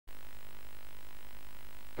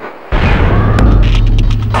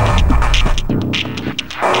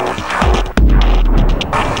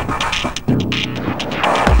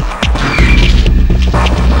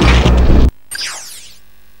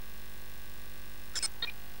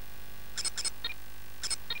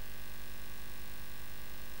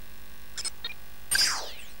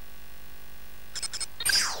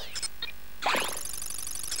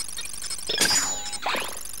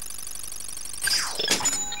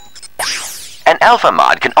alpha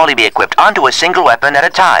mod can only be equipped onto a single weapon at a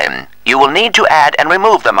time. You will need to add and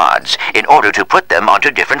remove the mods in order to put them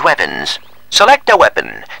onto different weapons. Select a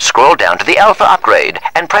weapon, scroll down to the alpha upgrade,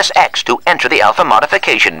 and press X to enter the alpha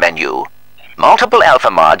modification menu. Multiple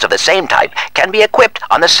alpha mods of the same type can be equipped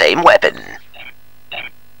on the same weapon.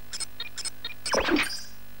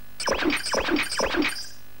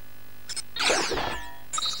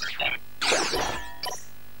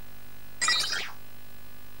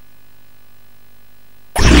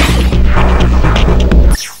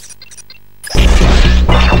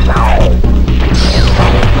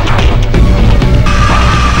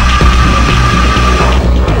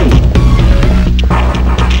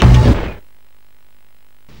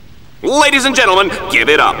 Ladies and gentlemen, give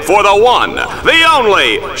it up for the one, the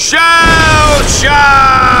only, Shell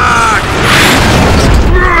Shock!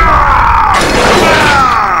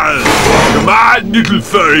 Come on, little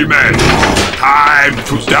furry man. Time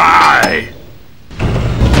to die.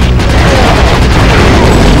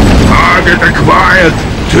 Target acquired.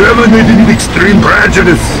 Terminated with extreme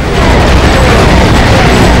prejudice.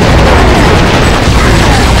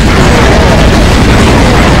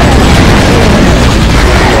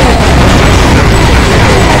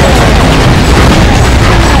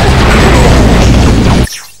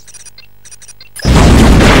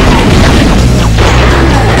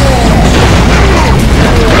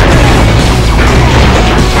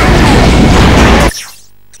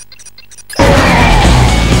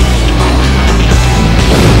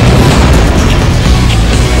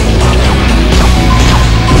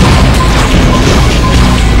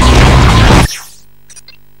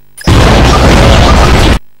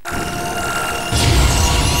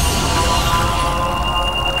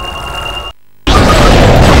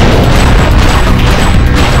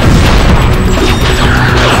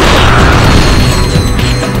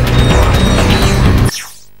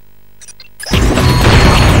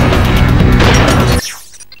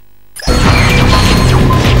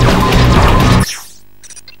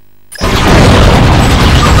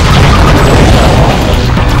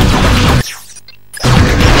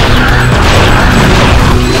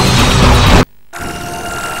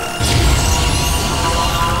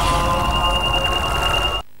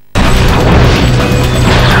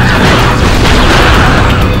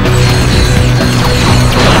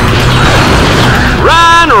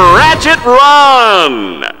 Ratchet,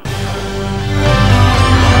 run!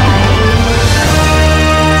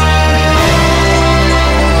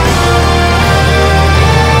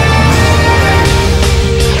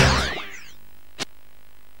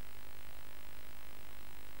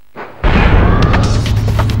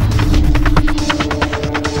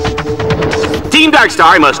 Team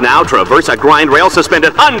Darkstar must now traverse a grind rail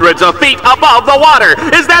suspended hundreds of feet above the water.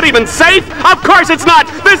 Is that even safe? Of course it's not!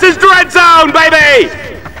 This is Dread Zone, baby!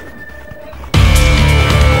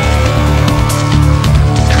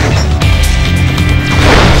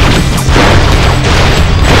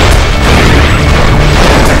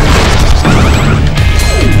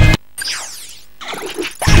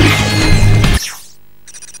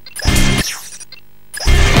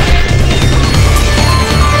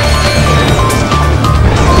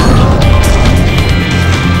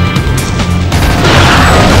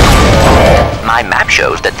 My map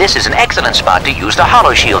shows that this is an excellent spot to use the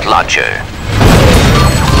Hollow Shield launcher.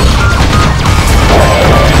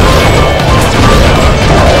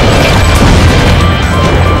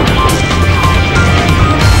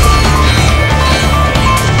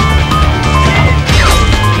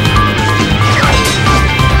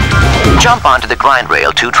 Jump onto the grind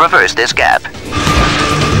rail to traverse this gap.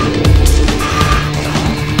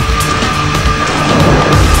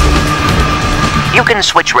 You can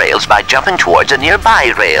switch rails by jumping towards a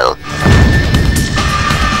nearby rail.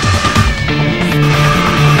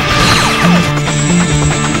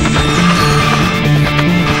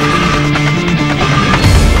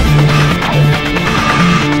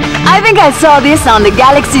 I think I saw this on the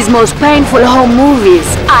galaxy's most painful home movies.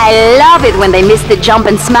 I love it when they miss the jump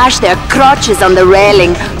and smash their crotches on the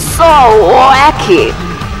railing. So wacky.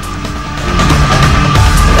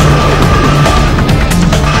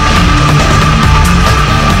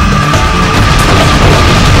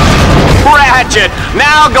 Ratchet,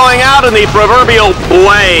 now going out in the proverbial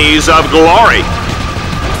blaze of glory.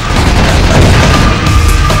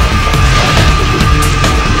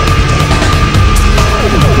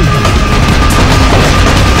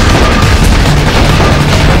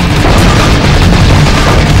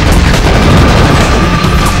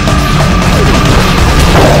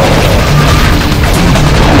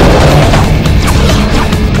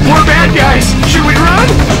 We're bad guys. Should we run?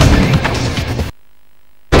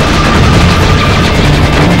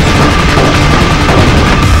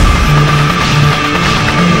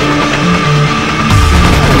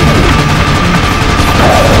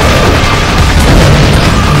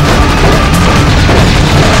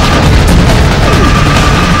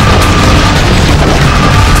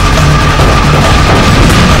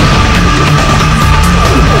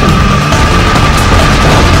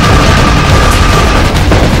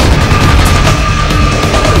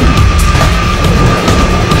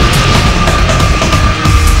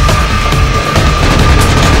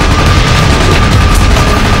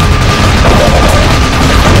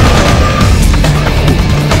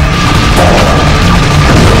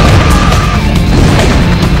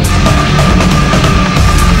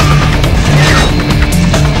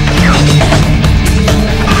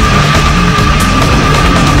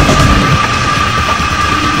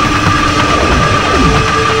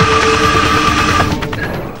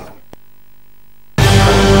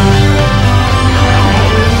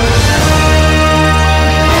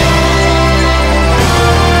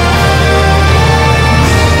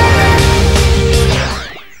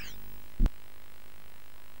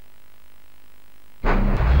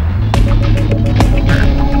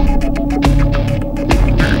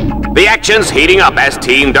 The action's heating up as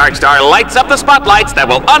Team Darkstar lights up the spotlights that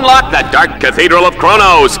will unlock the Dark Cathedral of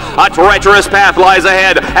Kronos. A treacherous path lies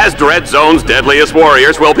ahead as Dread Zone's deadliest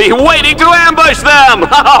warriors will be waiting to ambush them!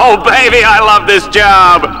 Oh, baby, I love this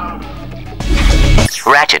job!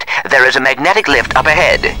 Ratchet, there is a magnetic lift up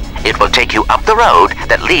ahead. It will take you up the road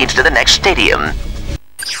that leads to the next stadium.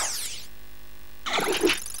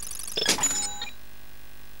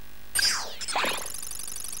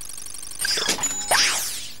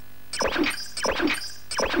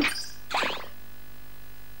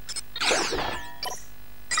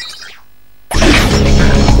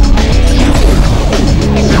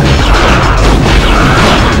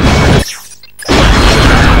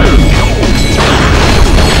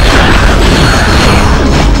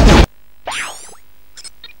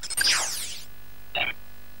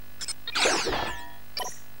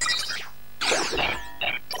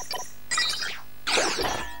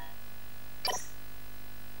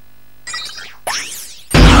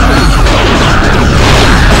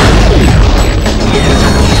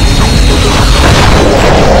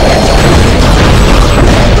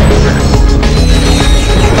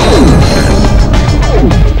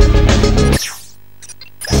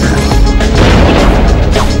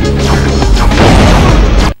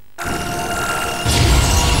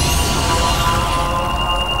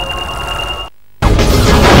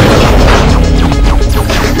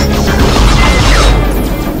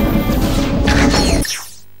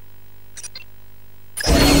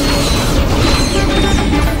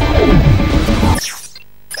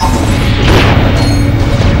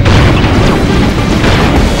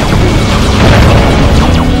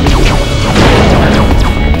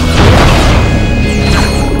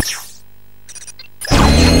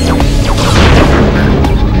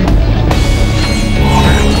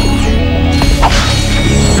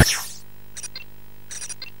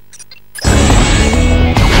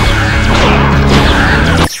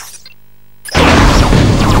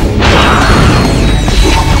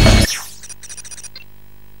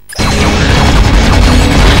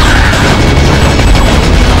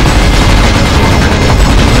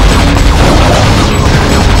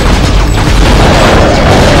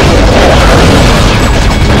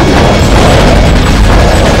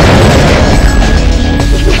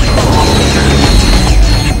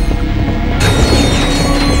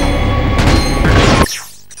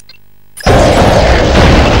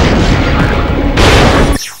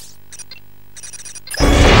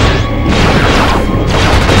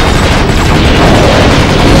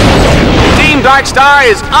 Darkstar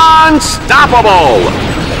is unstoppable!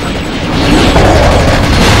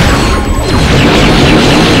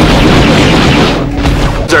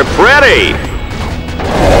 They're pretty!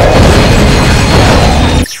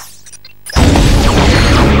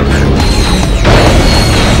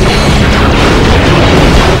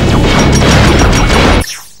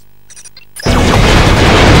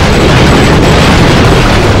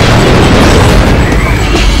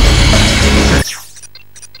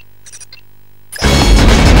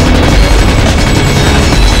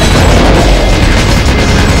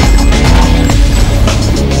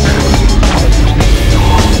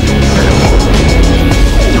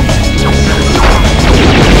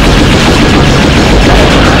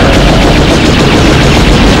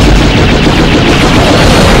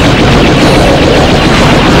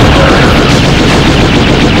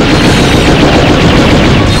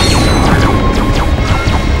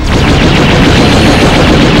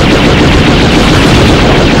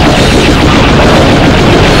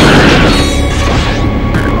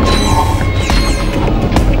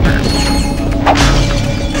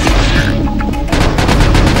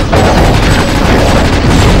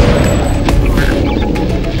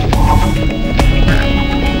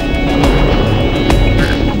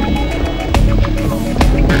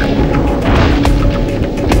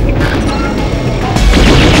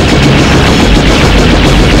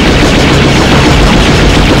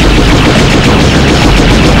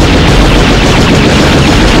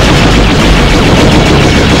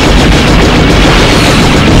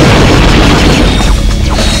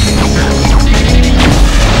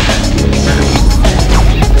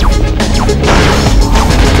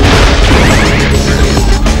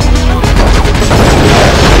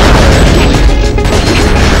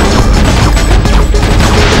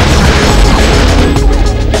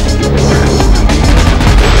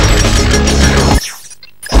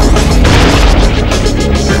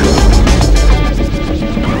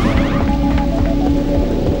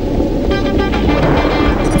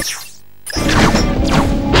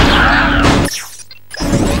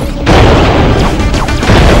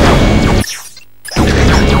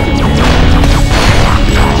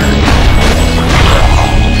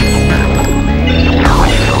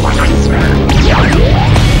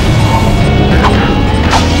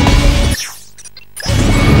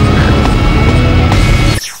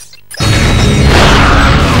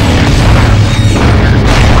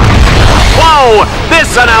 go!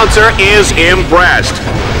 This announcer is impressed.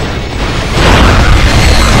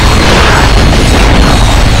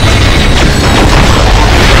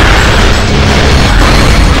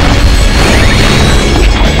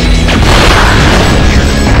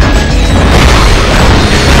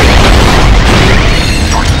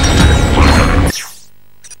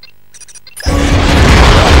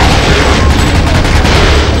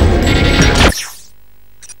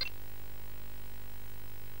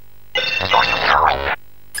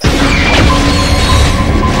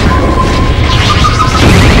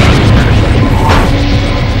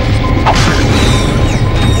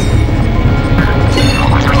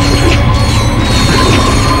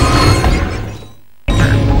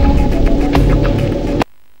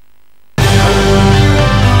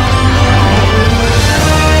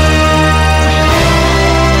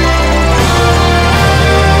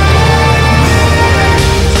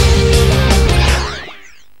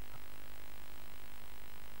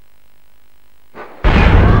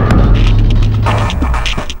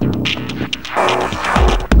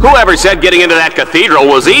 Whoever said getting into that cathedral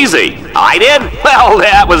was easy? I did? Well,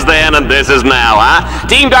 that was then and this is now, huh?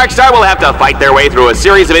 Team Darkstar will have to fight their way through a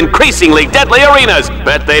series of increasingly deadly arenas.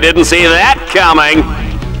 Bet they didn't see that coming.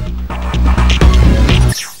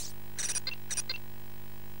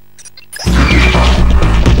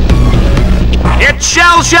 It's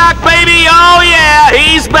Shell Shock, baby! Oh yeah,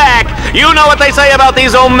 he's back! You know what they say about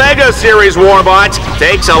these Omega Series warbots.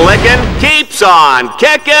 Takes a licking, keeps on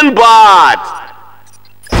kicking butt!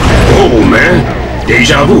 Oh, man.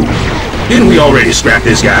 Deja vu. Didn't we already scrap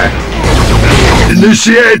this guy?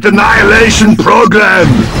 Initiate annihilation program!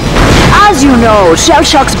 As you know,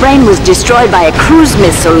 Shellshock's brain was destroyed by a cruise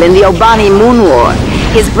missile in the Obani Moon War.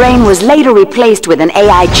 His brain was later replaced with an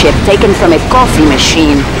AI chip taken from a coffee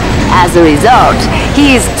machine. As a result,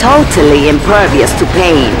 he is totally impervious to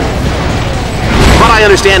pain. But I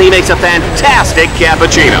understand he makes a fantastic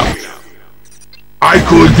cappuccino. I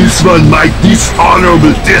call this one my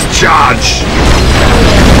dishonorable discharge!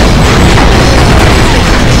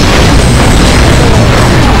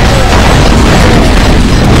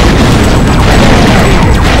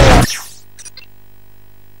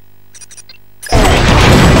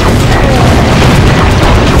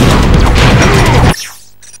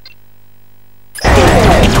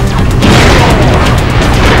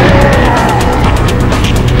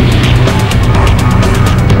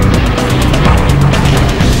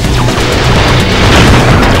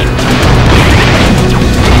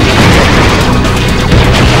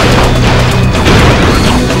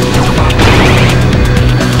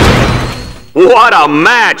 What a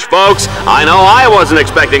match, folks! I know I wasn't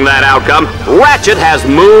expecting that outcome. Ratchet has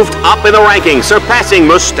moved up in the rankings, surpassing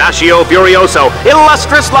Mustachio Furioso,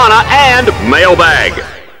 Illustrious Lana, and Mailbag.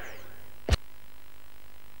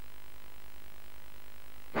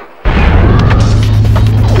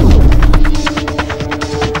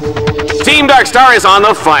 Team Darkstar is on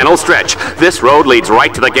the final stretch. This road leads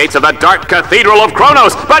right to the gates of the Dark Cathedral of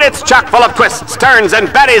Kronos, but it's chock full of twists, turns, and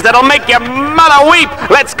baddies that'll make your mother weep!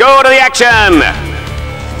 Let's go to the action!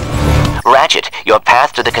 Ratchet, your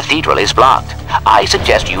path to the cathedral is blocked. I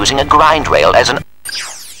suggest using a grind rail as an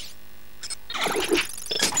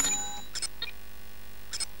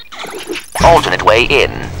alternate way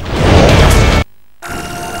in.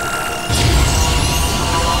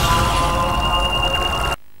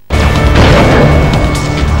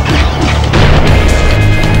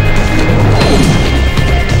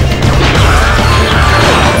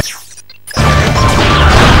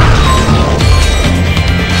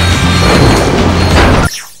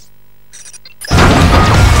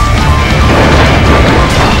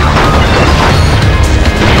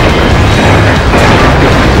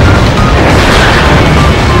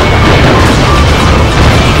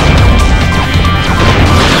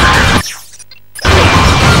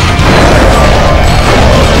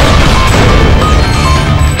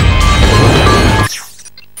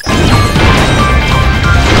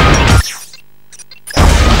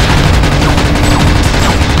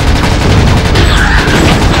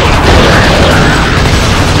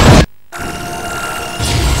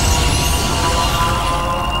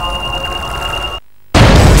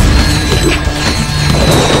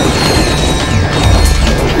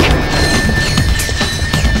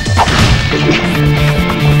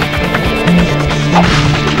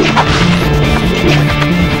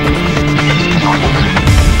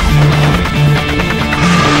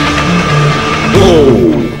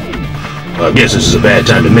 I guess this is a bad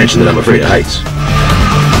time to mention that I'm afraid of heights.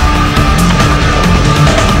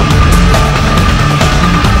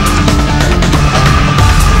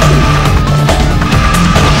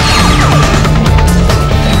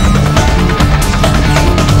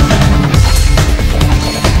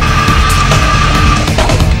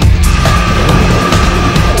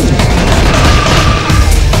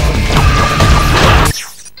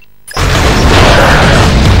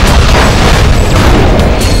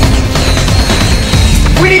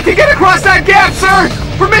 We can get across that gap, sir!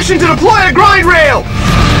 Permission to deploy a grind rail!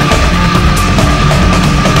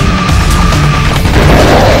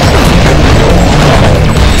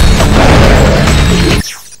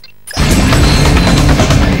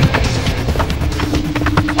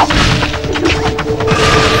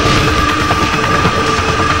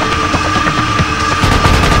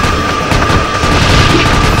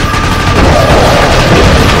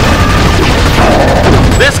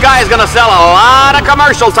 This guy is gonna sell a lot of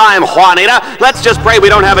commercial time, Juanita. Let's just pray we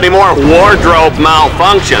don't have any more wardrobe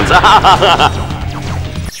malfunctions.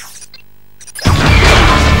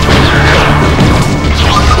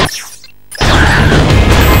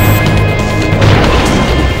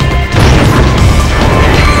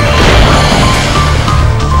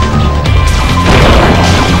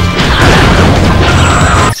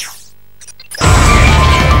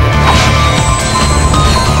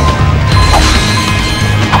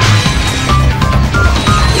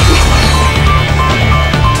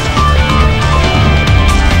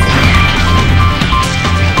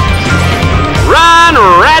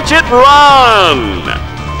 Ratchet, run!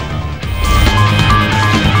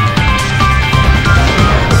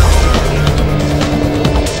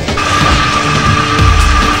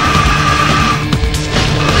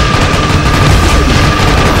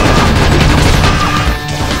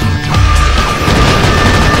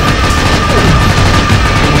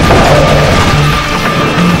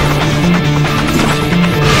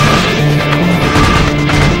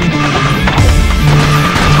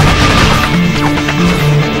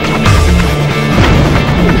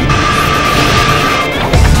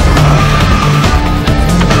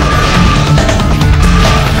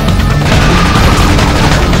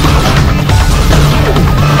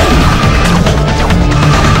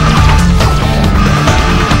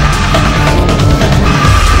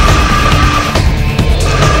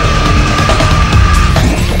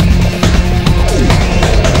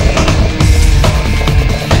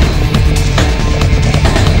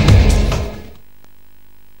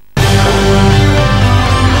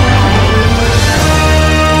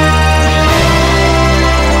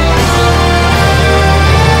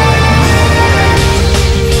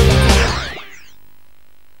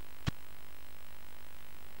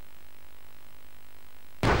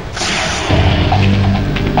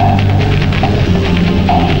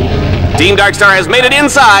 Team Darkstar has made it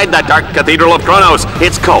inside the Dark Cathedral of Kronos.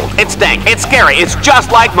 It's cold, it's dank, it's scary, it's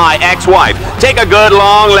just like my ex-wife. Take a good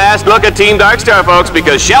long last look at Team Darkstar, folks,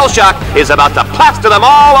 because Shell Shock is about to plaster them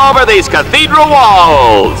all over these cathedral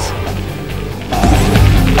walls.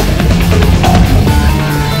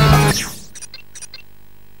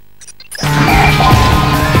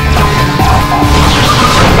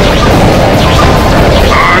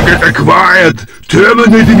 Target acquired.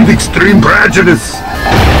 Terminating with extreme prejudice.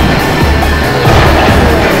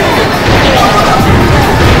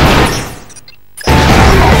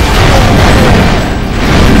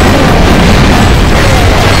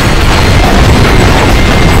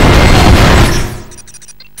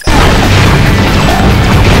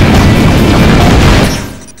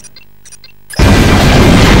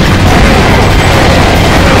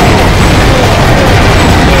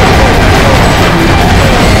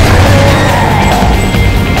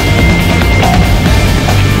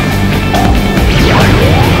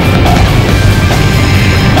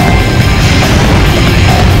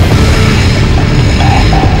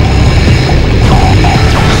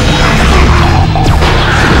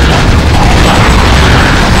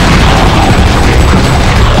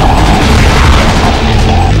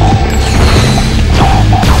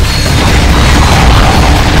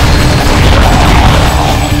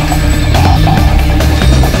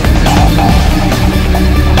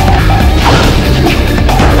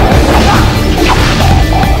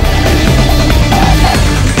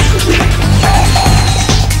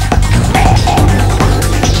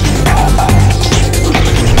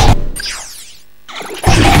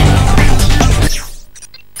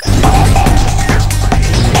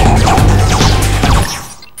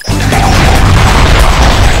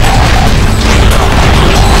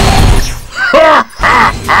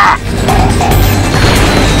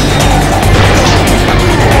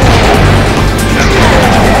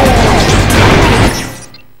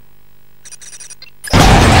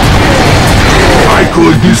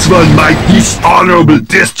 This one my dishonorable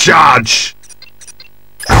discharge!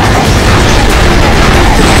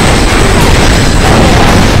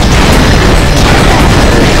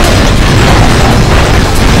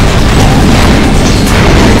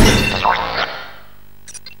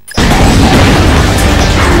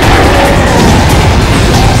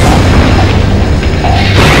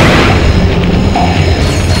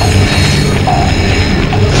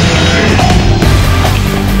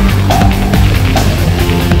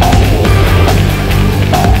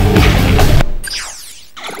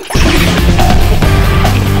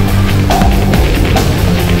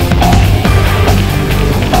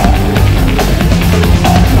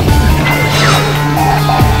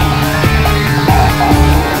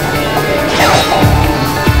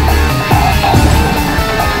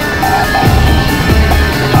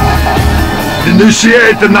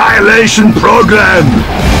 Initiate annihilation program!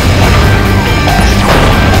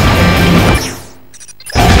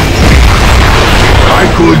 I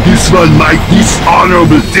call this one my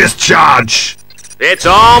dishonorable discharge! It's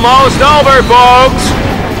almost over, folks!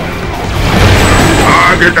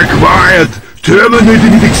 Target acquired!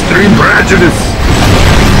 Terminated with extreme prejudice!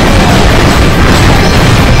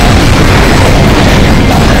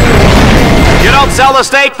 You don't sell the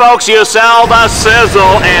steak, folks, you sell the sizzle,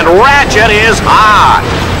 and Ratchet is hot!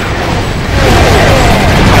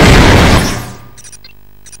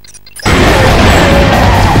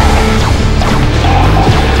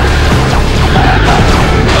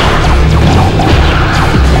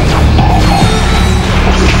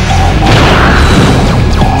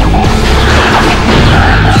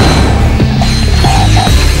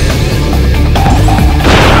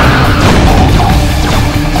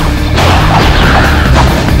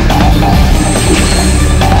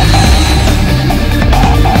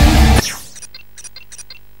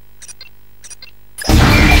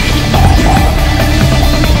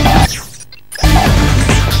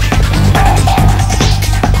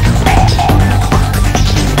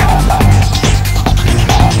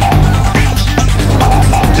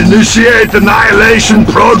 Initiate annihilation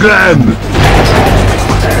program!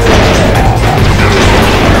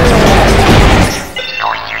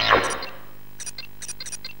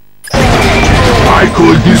 I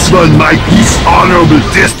call this one my dishonorable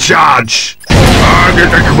discharge!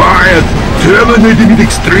 Target acquired! Terminated with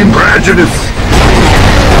extreme prejudice!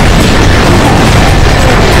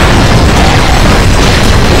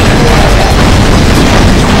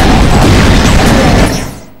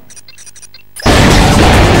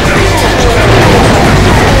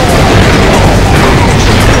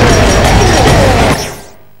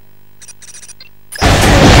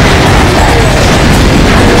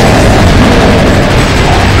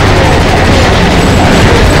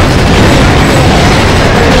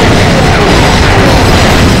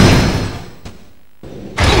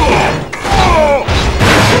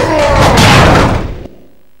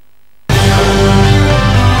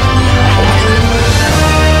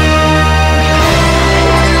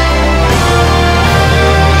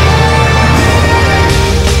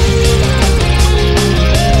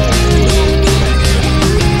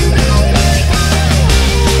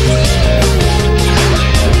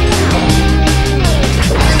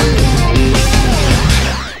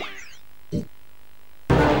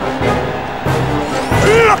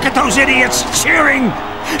 Look at those idiots cheering!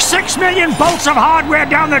 6 million bolts of hardware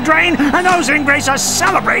down the drain, and those ingrates are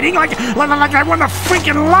celebrating like I won the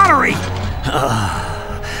freaking lottery!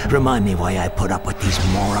 Remind me why I put up with these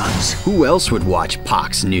morons. Who else would watch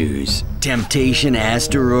Pox News? Temptation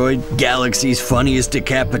Asteroid? Galaxy's Funniest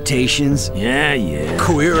Decapitations? Yeah.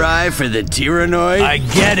 Queer Eye for the Tyrannoid? I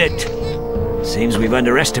get it. Seems we've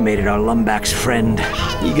underestimated our Lumbach's friend.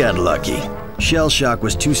 You got lucky. Shell Shock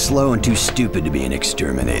was too slow and too stupid to be an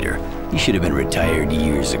exterminator. He should have been retired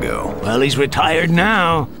years ago. Well, he's retired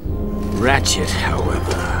now. Ratchet,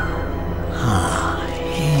 however...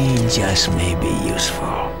 he just may be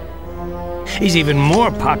useful. He's even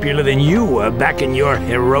more popular than you were back in your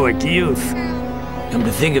heroic youth. Come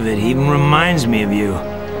to think of it, he even reminds me of you.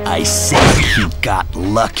 I said he got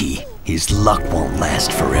lucky. His luck won't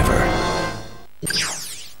last forever.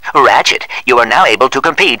 Ratchet, you are now able to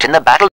compete in the battle